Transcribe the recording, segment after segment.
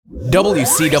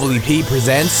WCWP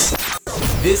presents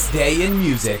This Day in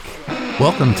Music.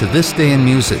 Welcome to This Day in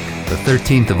Music, the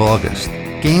 13th of August.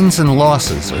 Gains and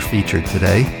losses are featured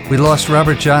today. We lost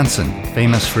Robert Johnson,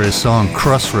 famous for his song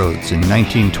Crossroads in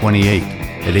 1928.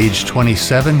 At age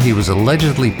 27, he was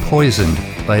allegedly poisoned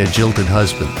by a jilted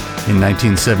husband. In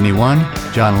 1971,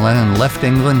 John Lennon left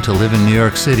England to live in New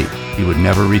York City. He would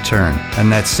never return.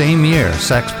 And that same year,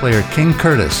 sax player King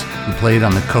Curtis, who played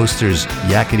on the Coasters'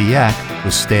 Yakety Yak,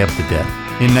 was stabbed to death.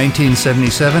 In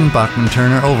 1977,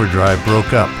 Bachman-Turner Overdrive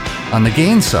broke up. On the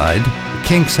Gain side, the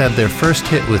Kinks had their first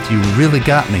hit with You Really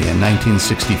Got Me in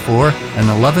 1964, and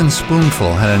the Lovin'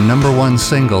 Spoonful had a #1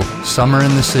 single, Summer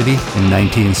in the City, in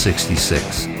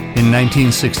 1966. In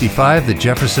 1965, the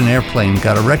Jefferson Airplane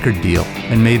got a record deal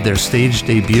and made their stage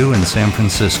debut in San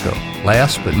Francisco.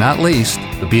 Last but not least,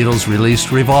 the Beatles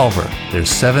released Revolver, their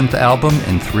 7th album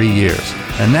in 3 years.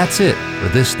 And that's it for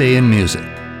This Day in Music.